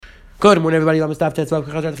Good morning, everybody. I'm Staff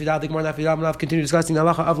Tetzvav. Continue discussing the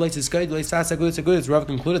halacha of leitzis good. Rav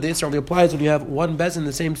concluded the Isra only applies when you have one bezin in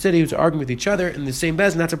the same city who's arguing with each other in the same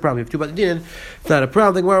bezin. That's a problem. You have two badin. It's not a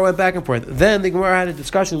problem. The Gemara went back and forth. Then the Gemara had a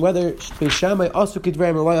discussion whether Beis Shammai also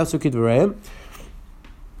kidvarayim or why also kidvarayim.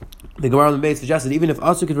 The Gemara on the base suggested even if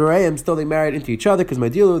Asuk and Varayim still they married into each other because my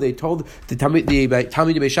dealer they told the Talmid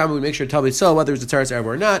Beis Shammai would make sure to tell Beis whether it's a Tzaras Erev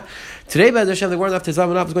or not. Today, Be'ez Hashem, the Gemara of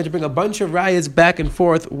Tezvav is going to bring a bunch of rayas back and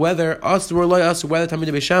forth whether Asuk or Loy Asuk, whether Talmid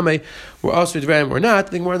Beis Shammai were Asuk Varayim or not.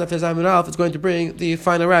 The Gemara of Tezvav is going to bring the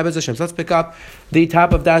final raya Be'ez Hashem. So let's pick up the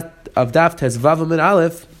top of Daf Tezvav and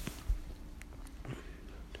Aleph.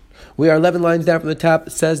 We are 11 lines down from the top.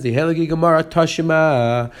 Says the Helagi Gemara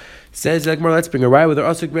Tashima. Says the Gemara, let's bring a raya with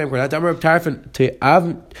our Asuk Graham. Reb Tarfon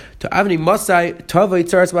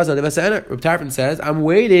says, I'm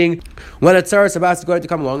waiting when a Tzaras Abbas is going to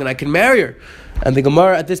come along and I can marry her. And the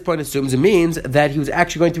Gemara at this point assumes it means that he was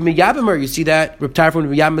actually going to be Miyabim her. You see that Reb Tarfon would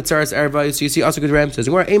be Miyabim Tzaras Erva. So you see Asuk Graham says,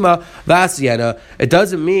 it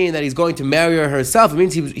doesn't mean that he's going to marry her herself. It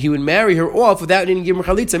means he would marry her off without needing to give her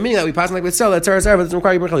chalitza. Meaning that we pass like with Sel that Tzaras Erva doesn't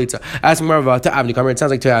require give her chalitza. Asking Gemara to Avni, it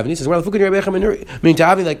sounds like to Avni. He says, well, meaning to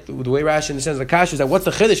Avni, like the way Rashi understands the Kash is that what's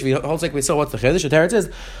the chiddush? If he holds like we saw, what's the chiddush? The Teretz is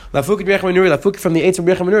Lafuk from the Eitz of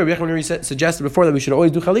B'Yecham Menuri suggested before that we should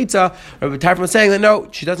always do chalitza. Rabbi Tarfon was saying that no,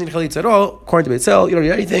 she doesn't need chalitza at all. According to Beit Sel, you don't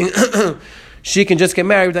need anything. She can just get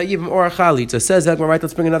married without even or a chalitza. Says that, right?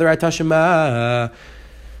 Let's bring another Atashima.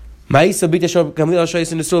 There's a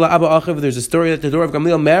story that the daughter of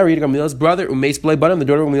Gamliel married Gamliel's brother, Umeis Blay Bottom. The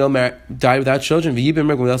daughter of Gamliel died without children.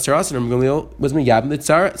 Gamliel was Miyabim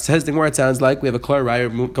Itzara. Says the Gemara, it sounds like we have a clear right.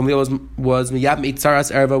 Gamliel was Miyabim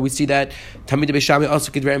Itzaras Erva. We see that Talmid Beis Shammai also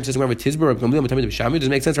Kidram says Gemara Tizbur of Gamliel Talmid Beis Shammai. Does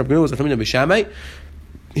it make sense? Gamliel was a Talmid Beis Shammai.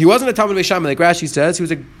 He wasn't a Talmid Beis Shammai like Rashi says. He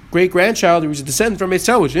was a great grandchild. He was a descendant from Beis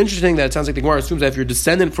Hillel, which is interesting. That it sounds like the Gemara assumes that if you're a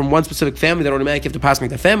descendant from one specific family, that automatically you have to pass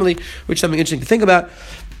that family, which is something interesting to think about.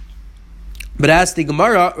 But as the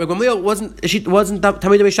Gemara, Gamliel wasn't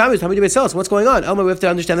Talmid Beis Shammai, Talmid Beis Hillel. So what's going on? Elma, we have to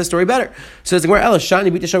understand the story better. Says the Gemara, Ela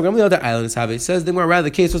Shani B'Yit Hashem Gamliel, the islandess have it. Says the Gemara, rather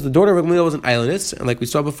the case was the daughter of Gamliel was an islandess, and like we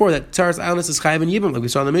saw before, that Tzaras islandess is Chayav and Yibam, like we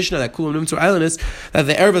saw in the Mishnah, that Kulam Nimtzu islandess, that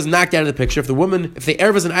the Erva is knocked out of the picture. If the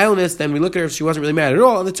Erva is an islandess, then we look at her if she wasn't really married at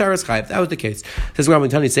all, and the Tzaras Chayav. That was the case. Says the Gemara,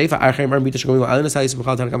 Tani Seifa, Archaim B'Yit Hashem Gamliel islandess, Hayis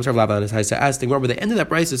Mechal Tanakam Sarv Lav islandess, Hayis. Asked the Gemara, but the end of that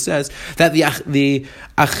brisa says that the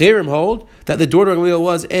Achirim hold that the daughter of Gamliel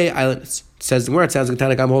was a islandess. Says the Gemara, it sounds like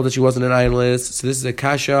Tanakama holds that she wasn't an islandess. So this is a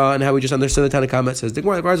kasha, and how we just understood the Tanakama. It says the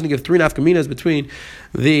Gemara is going to give three nafkaminas between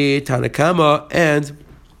the Tanakama and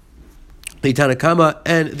the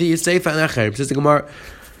Seifa and Acher. Says the Gemara,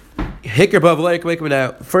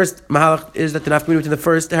 now, first mahalach is that the nafkamina between the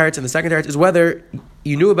first teretz and the second teretz is whether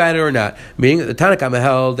you knew about it or not. Meaning that the Tanakama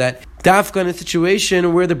held that Dafka in a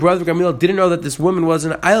situation where the brother of Gamliel didn't know that this woman was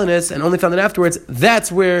an islandess and only found it afterwards,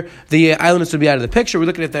 that's where the islandess would be out of the picture. We're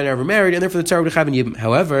looking at that never married, and therefore the Tzara would have Yibam.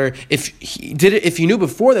 However, if he knew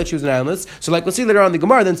before that she was an islandess, so like we'll see later on in the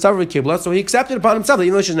Gemara, then Tzara would Kibla, so he accepted upon himself that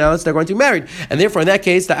even though she's an islandess, they're going to be married. And therefore, in that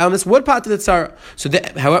case, the islandess would pot to the Tzara. So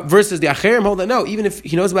however, versus the Acherim hold that no, even if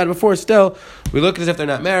he knows about it before, still, we look as if they're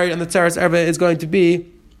not married, and the Tzara's Erva is going to be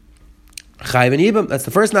Chayiv and Yibam. That's the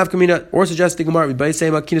first nafkamina, or suggesting Gemara by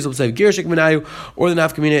saying Kinas Ubasayv Girish Menayu, or the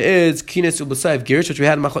nafkamina is Kinas Ubasayv Girish, which we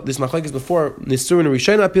had this machlekes before Nisurin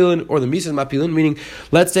Rishon Mapilin or the Mises Mapilin, meaning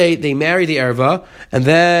let's say they marry the Erva and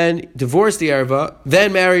then divorce the Erva,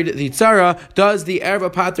 then married the Tzara. Does the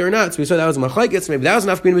Erva pater or not? So we saw that was a machlekes. Maybe that was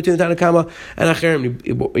an nafkamina between the Tanakama and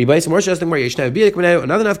Acherim. Or suggesting Gemara Yeshna B'Yik Menayu,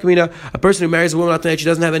 another nafkamina, a person who marries a woman after she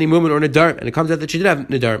doesn't have any movement or nedarim, and it comes out that she did have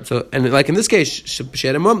nedarim. So and like in this case, she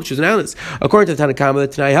had a mum, she was an islandess. According to the Tanakama, the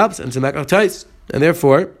Tanai helps, and Tzemach Tais, and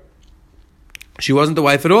therefore she wasn't the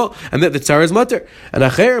wife at all, and that the Tzara is mutter. And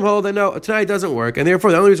Acherim hold that no, a Tanai doesn't work, and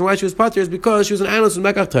therefore the only reason why she was pater is because she was an islandess with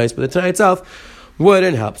Mekach Tais, but the Tanai itself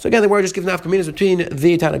wouldn't help. So again, the word just gives nafkaminas between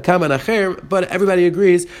the Tanakama and Acher, but everybody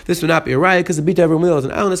agrees this would not be a riot because the Bita of Gamliel is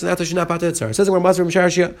an islandess, and that's why she's not pater Tzara. Says the Gemara Masar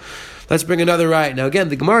Misharshia. Let's bring another riot. Now again,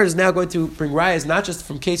 the Gemara is now going to bring riots not just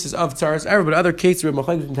from cases of Tzaras Erva, but other cases where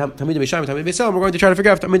Talmid Beis Shammai, Talmid Beis Hillel. We're going to try to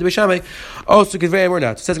figure out if Talmid Beis Shammai also could vary or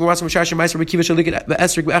not. Says the Gemara Masar Misharshia, Ma'aser Rabbi Kiva Shalikat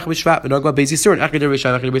Be'esrik Be'achah B'Shvat B'Nagwa Beis Yisur and Achid Beis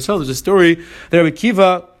Shammai Achid Beis Hillel. There's a story that Rabbi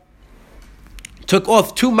Kiva took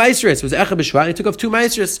off 2 Maisris. It was Echad B'Shvat. He took off 2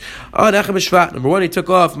 Maisris on Echad B'Shvat. Number 1, he took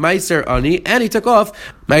off Maiser Ani, and he took off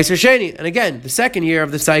Maiser Sheni. And again, the second year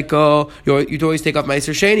of the cycle, you'd always take off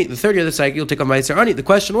Maiser Sheni. The third year of the cycle, you'll take off Maiser Ani. The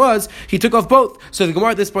question was, he took off both. So the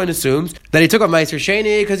Gemara at this point assumes that he took off Maiser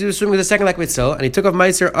Sheni because he was assuming the second like Mitzil, and he took off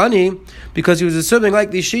Maiser Ani because he was assuming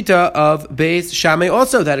like the Shita of Beis Shammai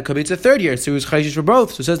also, that it could be it's the third year. So he was Chayshish for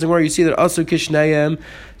both. So says the Gemara, you see that also Kishnayim,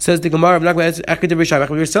 says the Gemara of Nachman,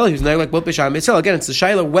 he was not like both Bisham Mitzil. Again, it's the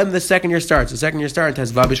Shaila when the second year starts. The second year starts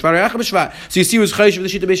has Vav Bishvat or Echad B'Shvat. So you see he was Chayshish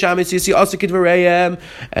with the Shita Bisham, so you see also Kidvarayim,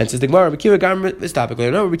 and says the Gemara, Rabbi Kiva Gam this topic.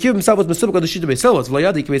 No, Rabbi Kiva himself was Mesubik on the Shita Bishil. Was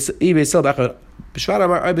V'layadi Bishil B'Echad B'Shvat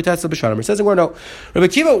Amar Ay B'Tatzil B'Shvat Amar. Says the Gemara, no, Rabbi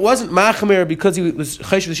Kiva wasn't Machmir because he was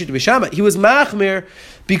Chayshish with the Shita Bisham. He was Machmir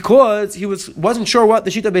because he wasn't sure what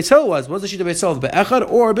the Shita Bishil was. Was the Shita Bishil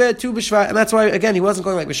B'Echad or B'Tu B'Shvat? And that's why again he wasn't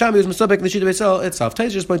going like Bisham. He was Mesubik in the Shita Bishil itself. Taisa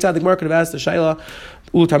just points out the Gemara could have asked the Shaila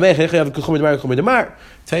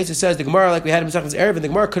Taisa says the Gemara, like we had in Masechtas Erev, and the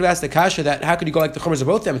Gemara could have asked the Kasha that how could you go like the Chumras of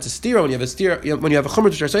both of them? It's a stira. When you have a stira, when you have a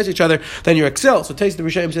Chumras which are associated each other, then you're Excel. So Taisa the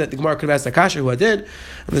Rishonim said that the Gemara could have asked the Kasha, who I did. And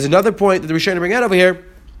there's another point that the Rishonim bring out over here,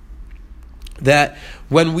 that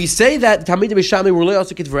when we say that Talmidei Bishami were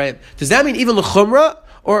also Kitvrayim, does that mean even the Chumra?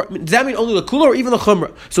 Or does that mean only the Kula or even the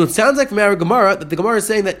Chumra? So it sounds like from our Gemara that the Gemara is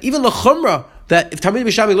saying that even the Chumra, that if Talmidei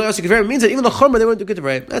Bishami lo yasik Kitvrayim, means that even the Chumra they wouldn't do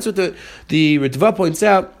Kitvrayim. That's what the Ritva points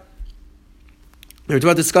out. The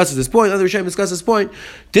Ritva discusses this point. Other Rishonim discuss this point.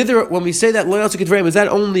 When we say that lo yasik Kitvrayim, is that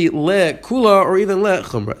only le Kula or even le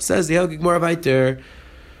Chumra? Says the Helgik Gemara Vayter.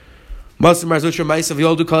 Also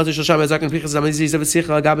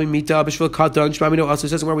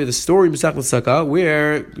says where we have the story Masechtas Sukkah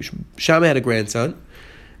where Shammai had a grandson,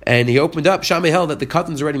 and he opened up. Shammai held that the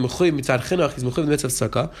cotton's already mechuyev mitzad chinuch. He's mechuyev in the midst of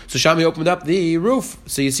sukkah. So Shammai opened up the roof.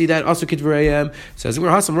 So you see that also Kidvarayim says we're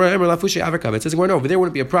hasam emer lafushi avakav. It says no, over there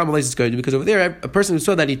wouldn't be a problem. It's going to because over there a person who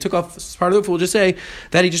saw that he took off part of the roof will just say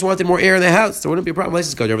that he just wanted more air in the house. So it wouldn't be a problem.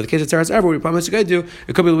 It's going to over the case of Tzaras ever would be a problem. It's going to do.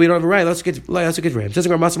 It could be we don't have a right. Let's get Kidvarayim. Says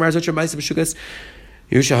we're masam arzocher ma'aser b'shukas.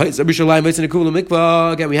 Again,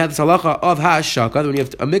 we had this halacha of hashaka. When you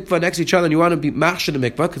have a mikvah next to each other and you want to be machshir the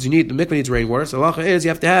mikvah because the mikvah needs rainwater. So halacha is you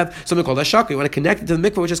have to have something called hashaka. You want to connect it to the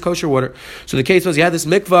mikvah, which is kosher water. So the case was you had this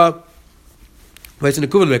mikvah. And this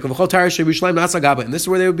is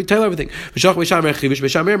where they would be telling everything. And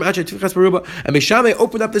Beishamai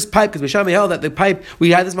opened up this pipe because Beishamai held that the pipe,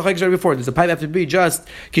 we had this machlokes right before. Does the pipe have to be just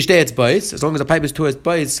kishtei etzbais? As long as the pipe is two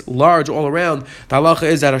etzbais, large all around, the halacha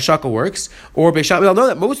is that hashaka works. Or Beishamai will know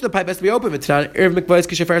that most of the pipe has to be open. It's not erev mikvahs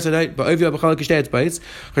kishefer tonight, but ovia b'chala kishtei etzbais.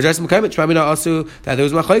 Beishamai also that there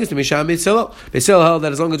was machlokes to Beishamai Beisil. Beisil held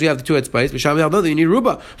that as long as you have the two etzbais, Beishamai held no that you need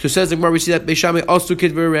ruba. So it says the Gemara we see that Beishamai also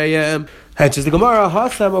kidvarayim. Hence, the Gemara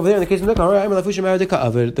Hasam over there in the case of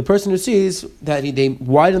Mikvah, the person who sees that they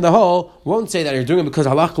widen the hole won't say that you're doing it because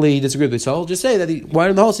halachically he disagrees with it. So he'll just say that he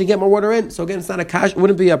widened the hole so you get more water in. So again, it's not a cash. It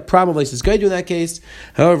wouldn't be a problem. Like it's good in that case.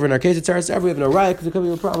 However, in our case of Tzaras Erev, we have no riot because it could be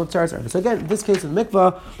a problem with Tzaras Erev. So again, in this case of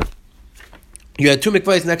Mikvah, you had two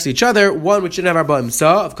mikvahs next to each other, one which didn't have Arba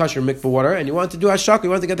Imsa of kosher mikvah water, and you wanted to do hashaka, you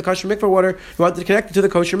wanted to get the kosher mikvah water, you wanted to connect it to the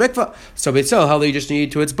kosher mikvah. So Beitzil held you just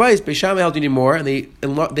need to its bais, Beishamai held you need more, and they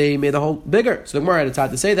made the hole bigger. So the Gemara had a time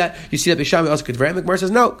to say that. You see that Beishamai also could vary. The Gemara says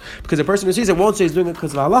no, because the person who sees it won't say he's doing it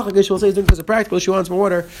because of halacha, she will say he's doing it because of practical, she wants more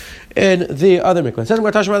water in the other mikvah. It says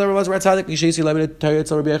Gemara Tashma was right tzaddik, Yishisi limited Torah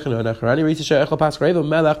Tzor B'Yechon, Acharani Risi She'echol Pas Reiva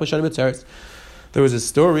Melech B'Shanim Etzeres. There was a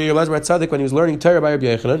story, Elazar Tzaddik, when he was learning Torah by Rabbi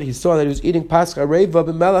Yechanan, he saw that he was eating Pascha Reiva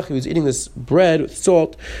b'Melech, he was eating this bread with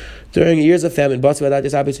salt during years of famine. So he went and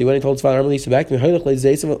he told his father,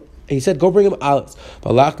 he said, go bring him olives.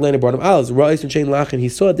 But Lach landed brought him olives. Rice and chain Lach, and he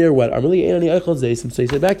saw it there what? So he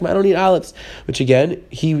said back to him, I don't eat olives. Which again,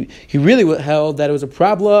 he really held that it was a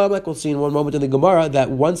problem, like we'll see in one moment in the Gemara,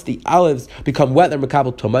 that once the olives become wet, they're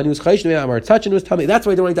makabel tumah, and he was chayshim or touching his tummy. That's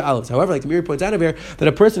why he don't eat the olives. However, like the Miri points out over here, that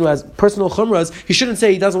a person who has personal chumras, he shouldn't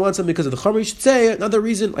say he doesn't want something because of the chumrah. He should say another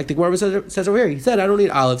reason, like the Gemara says over here. He said, I don't eat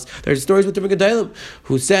olives. There's stories with different gedalim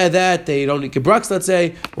who said that they don't eat kibraks, let's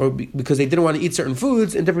say, or because they didn't want to eat certain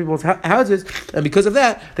foods in different people's houses, and because of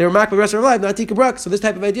that, they were marked for the rest of their life not to eat kibraks. So this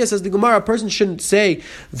type of idea, says the Gemara, a person shouldn't say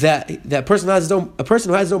that person who has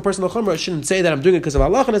his own personal chumrah shouldn't say that I'm doing it because of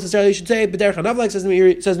Allah necessarily. He should say b'derech hanav, like says the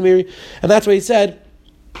Miri, and that's what he said.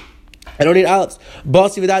 I don't eat olives. So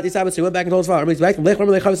he went back and told his father. He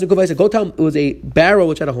said, go tell him it was a barrel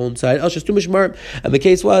which had a hole inside. And the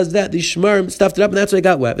case was that the shmarm stuffed it up, and that's why it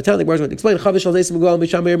got wet. But tell the Gemara explain.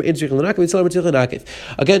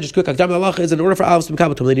 Again, just quick. Allah is in order for olives to be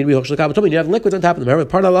mekabotum, they need to be hochshel mekabotum. You have liquids on top of them. However,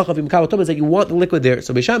 part of Allah of mekabotum is that you want the liquid there.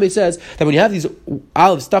 So Beishamai says that when you have these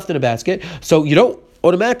olives stuffed in a basket, so you don't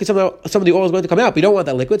automatically some of the oil is going to come out, but you don't want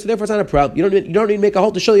that liquid, so therefore it's not a problem. You don't need to make a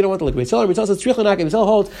hole to show you don't want the liquid. Mitzvah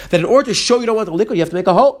holds that in order to show you don't want the liquid, you have to make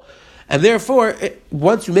a hole. And therefore,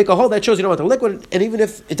 once you make a hole, that shows you don't want the liquid, and even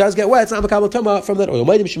if it does get wet, it's not makabel tuma from that oil.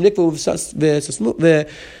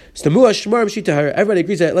 Everybody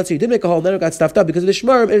agrees that, let's say you did make a hole, and then it got stuffed up because of the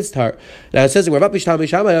shmarim, it's tar. Now it says, even though there's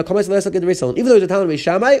a Talmud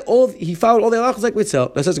Shammai, he followed all the halachas like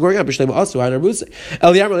Ritzel. Now it says,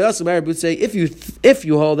 if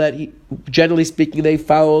you hold that, generally speaking, they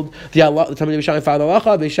followed the Talmud Shammai followed the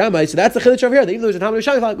halacha, so that's the chiddush over here. Even though there's a Talmud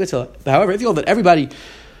Shammai followed Ritzel. However, if you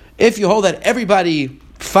hold that everybody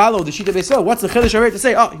followed the Shita Beisel, what's the chiddush over here to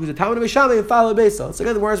say? Oh, he was a Talmud Shammai and followed Beisel. So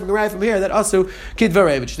again, the words we can write from here that also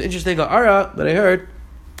Kidvarei, which is an interesting ara that I heard.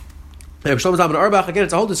 Again,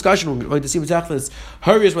 it's a whole discussion. We're going to see Matachlis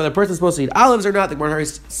Hurries whether a person is supposed to eat olives or not. The Gemara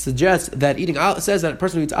Hurries suggests that says that a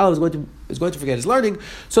person who eats olives is going to forget his learning.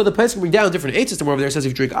 So the place can bring down different aid system over there. It says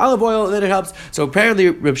if you drink olive oil, then it helps. So apparently,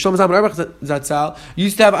 Reb Shlomo Zalman Auerbach Zatzal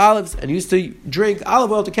used to have olives and used to drink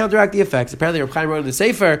olive oil to counteract the effects. Apparently, Reb Chaim wrote in the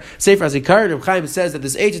Sefer as a card. Reb Chaim says that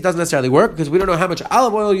this aid doesn't necessarily work because we don't know how much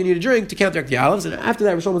olive oil you need to drink to counteract the olives. And after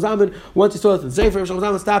that, Reb Shlomo Zalman, once he saw it in the Sefer, Reb Shlomo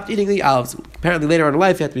Zalman stopped eating the olives. Apparently, later on in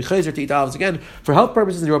life, you have to be chazer to eat olives again for health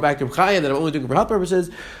purposes. And he wrote back to Reb Chaim that I'm only doing it for health purposes.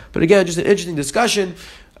 But again, just an interesting discussion.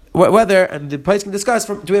 Whether, and the place can discuss,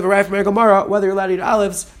 do we have a right from Gemara, whether you're allowed to eat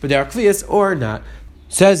olives, but they are kvias or not.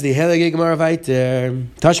 Says the Helege Gemara Vaiter.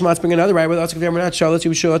 Tashmat's bring another right, whether also we're not sure. Let's see,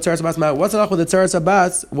 what's the halacha with the Tzaras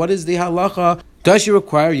Abbas? What is the halacha? Does she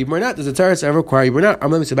require Yibum or not? Does the Tzaras ever require Yibum or not? I'm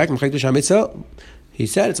going to say back from Chayk to Shamitzel. He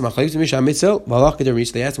said it's machlekes misham mitzil. Valach kedem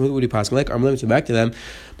reach. They asked him who would he pass like. I'm limited back to them.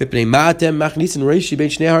 Bipnei matem machnisen reishi ben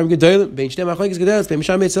shnei harim gedolim ben shnei machlekes gedolim ben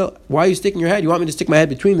misham mitzil. Why are you sticking your head? You want me to stick my head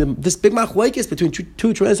between them? This big machlekes between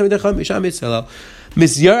two tremendous misham mitzil.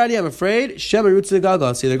 Misyarani, I'm afraid. Shema roots the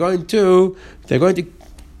gagal. See, they're going to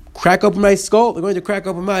crack open my skull. They're going to crack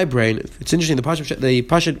open my brain. It's interesting. The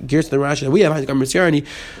pasha gears to the Rashi that we have. Misyarani.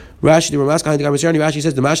 Rashi, the Rashi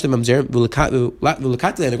says the Mashlim Mamzer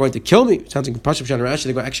Vulakata, they're going to kill me. It sounds like Pashup Shan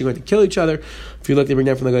Rashi, they're actually going to kill each other. If you look, they bring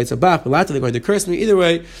down from the Gaitza Bach, Balata, they're going to curse me. Either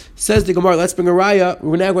way, says the Gemara, let's bring a raya.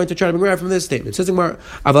 We're now going to try to bring a raya from this statement. It says the Gemara,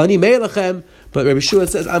 Avalani Me'elachem, but Rabbi Shua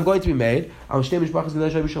says, I'm going to be made. I'm Shnei Mishpachas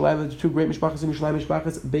G'dash Yerushalayim, the two great Mishpachas in Yerushalayim,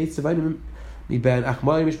 Mishpachas, Beis Tzavayim, Ben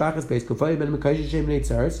Achmai Mishpachas, Beis Kufay, Ben Mekaysh Shem Bnei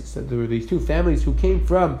Tzaras. He said there were these two families who came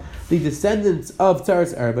from the descendants of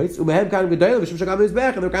Tzaras Arabites. Umehem Kanim G'dayim, Mishum Shagam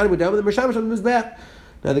Mizbech, and they're Kanim G'dayim, and they're Misham Shagam Mizbech.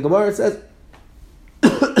 Now the Gemara says,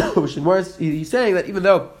 he's saying that even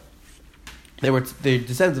though they were the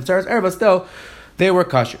descendants of Tzaras Arabites, still they were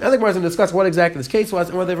kosher. Now the Gemara is going to discuss what exactly this case was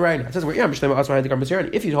and whether they were right. It says,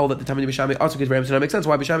 if you hold that the Talmid Bishami also gives Ram, so that makes sense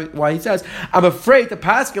why he says, I'm afraid to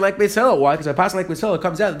pass like Beis Hillel. Why? Because by passing like Beis Hillel, it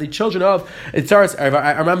comes out that the children of Tzaras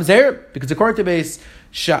are Mamzer, because according to Beis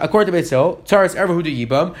Hillel, Tzaras Erva Hu Du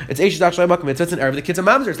Yibam, it's Eish Zach Shalai Makam, it's an Erva, the kids are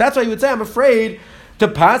Mamzers. That's why you would say, I'm afraid to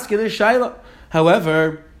pass in the Shaila.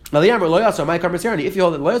 However, if you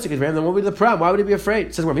hold that loyal to Ram, then what would be the problem? Why would he be afraid?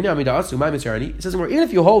 It says, even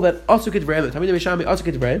if you hold that also could Ram,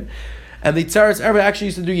 and the Tzaras Erva actually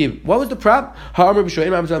used to do Yib. What was the problem?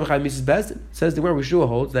 Says the word Rishua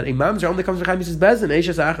holds that a Mamzer only comes from Mrs. Bezdin,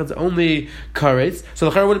 Eishes Achad's only courage. So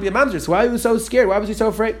the Chara wouldn't be a Mamzer. So why was he so scared? Why was he so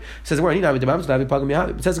afraid? Says the word, it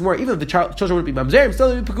says the word, even if the children wouldn't be Mamzer,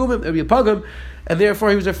 still it would be Pagumim, it would be a Pagum, and therefore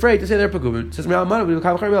he was afraid to say they're Pagumim. It says, and Almana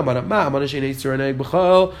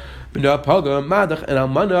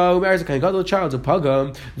who marries a Kain Gadol child, a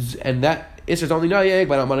Pagum, and that Isser is only Nayeg,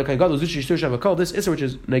 but Almana Kain Gadol, Zushi Shtur Shavakol, this Isser which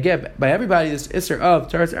is Negeb by everybody, this Isser of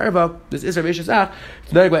Tzaras Erva, this Isser of Eishes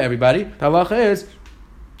it's Negeb by everybody. The halacha is,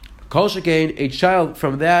 Kol Shekain, a child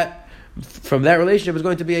from that relationship is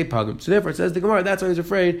going to be a Pagum. So therefore it says the Gemara, that's why he's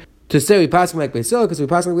afraid to say we pass him like Beis Hillel, because we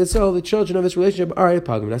pass him like Beis Hillel, the children of this relationship are a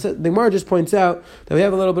Pagum. Now the Gemara just points out that we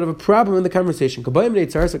have a little bit of a problem in the conversation.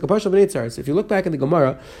 If you look back in the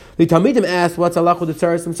Gemara, the Talmidim asked what's halach with the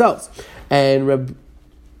Tzaras themselves, and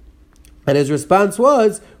his response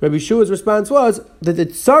was, Rabbi Shua's response was that the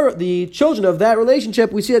children of that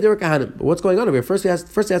relationship, we see that they were Kahanim. But what's going on over here? First he asked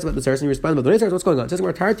about the Tzaras, and he responded about the Tzaras. What's going on? It says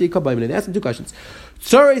they asked him two questions.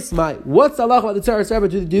 Tzaras Mai, what's the halach about the Tzaras ever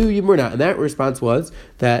to do Yibum or not? And that response was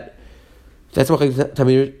that that was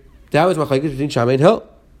machlekes between Shammai and Hill.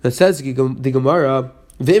 That says the Gemara,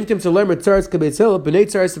 V'imtim to learn Tzaras Beis Hillel, B'nei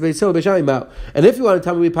Tzaras Beis Hillel B'Shamim Mao. And if you want to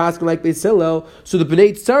tell me we pass like Beis Hillel, so the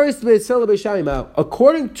B'nei Tzaras Beis Hillel B'Shamim Mao,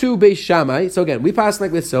 according to Beis Shammai, so again, we pass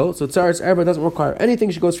like Beis Hillel, so Tzaras Erva doesn't require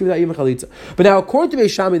anything, she goes through that even Chalitza. But now, according to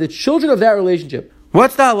Beis Shammai, the children of that relationship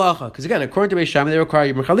What's the halacha? Because again, according to Beis Shammai, they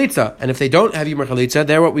require Yibum Chalitza. And if they don't have Yibum Chalitza,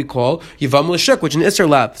 they're what we call Yivam L'Shuk, which is an Isser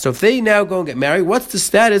Lav. So if they now go and get married, what's the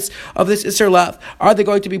status of this Isser Lav? Are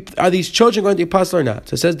these children going to be apostle or not?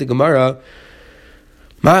 So it says the Gemara,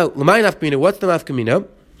 what's the Nafkamina?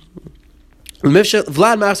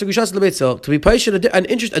 Vlad Machzer Gushas LeBeitzil, to be patient, a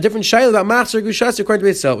different shayla about Machzer Gushas according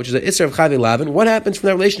to Beitzil, which is the Isser of Chavi Lavin. What happens from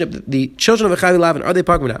that relationship? The children of Chavi Lavin, are they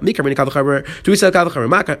pagum or not? Mikar Mini Kavachaber, do we sell Kavachaber?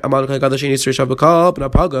 Maka Amadu Kain Gadol Sheni Isser Shabakal, but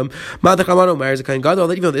not pagum. Madach Amadu marries a Kain Gadol,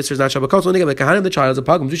 that even though the Isser is not Shabakal, so when they get the Kahanim, the child is a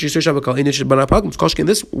pagum. Do she Isser Shabakal? Inish but not pagum. Koshkin,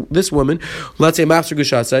 this woman, let's say Machzer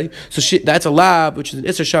Gushas, so that's a lab which is an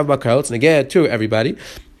Isser Shabakal. It's an again to everybody.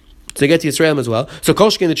 So they get to Yisrael as well. So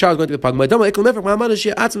Kolshkin, the child, is going to be pagma.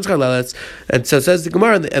 And so says the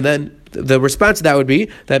Gemara, and then the response to that would be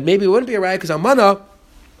that maybe it wouldn't be a riot because Amana,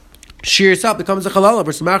 she herself becomes a halala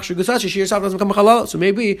versus Machshir Gusashi, she herself doesn't become a halala. So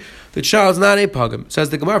maybe the child's not a pagam. Says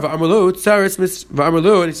the Gemara, V'amrlu, Tzaris,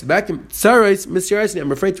 V'amrlu, and he said back to him, Tzaris, Misyaris, I'm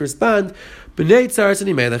afraid to respond. B'nei Tzaris and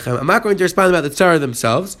Imelechem. I'm not going to respond about the Tzara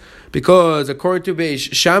themselves because according to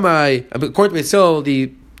Beis Shammai, according to Beis Hillel,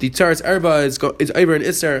 the Tzaras Erba is over in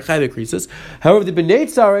Isser Chayvik Krisis. However, the B'nei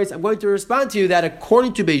Tzaris, I'm going to respond to you that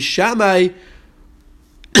according to Beis Shammai,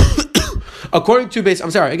 according to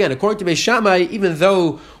Beis Shammai, even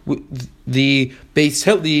though the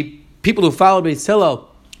people who followed Beis Hillel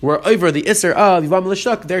were over the Isser of Yivam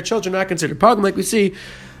L'Shuk, their children are not considered pagum, like we see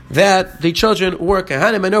that the children were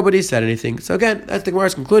Kahanim and nobody said anything. So again, that's the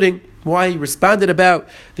Gemara's concluding why he responded about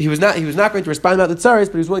that he was not going to respond about the Tzaris,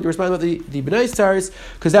 but he was willing to respond about the B'nai Tzaris,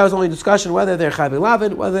 because that was only a discussion whether they're Chavi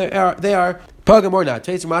Lavin, whether they are pagum or not.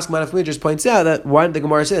 Teitzim Maskim Nafkamina just points out that why did the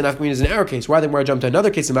Gemara say that Nafkamina is in our case? Why did the Gemara jump to another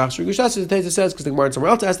case in Machshir Gushas? The Teitzim says because the Gemara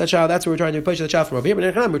somewhere else asked that child. That's what we're trying to push the child from over here. But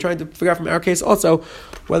we're trying to figure out from our case also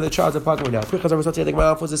whether the child's a pagum or not. The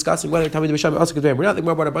Gemara was discussing whether Tamid B'Sham also could we're not. The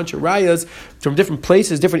Gemara brought a bunch of rayas from different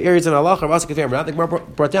places, different areas in Allah. Also could we're not. The Gemara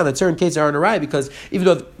brought down that certain cases are in a raya because even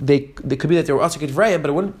though they could be that they were also could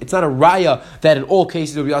but it's not a raya that in all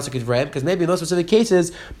cases it would be also could because maybe in those specific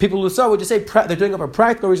cases people who saw would just say they're doing it for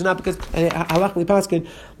practical reason, not because halachically paskin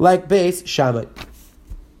like Beis Shammai.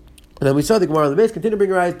 And then we saw the Gemara on the base continue to bring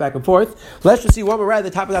her eyes back and forth. Let's just see one more right at the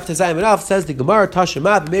top of the Zayim and off. Says the Gemara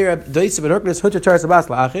Tashemad Meir Daisav and Horkanis Hutter Tzar Sabas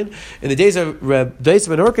La'achin. In the days of Daisav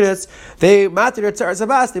and Horkanis, they mated their Tzar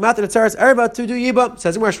Sabas, they mated their Tzar Erba to do Yiba.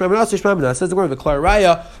 Says the Gemara Shmaminos Shmaminos. Says the Gemara the Klar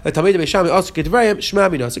Raya that Tamid Beis Shammai also Kidvarayim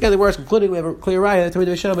Shmaminos. Again, the Gemara is concluding we have a clear Raya that Tamid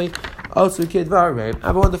Beis Shammai also Kidvarayim.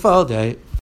 Have a wonderful day.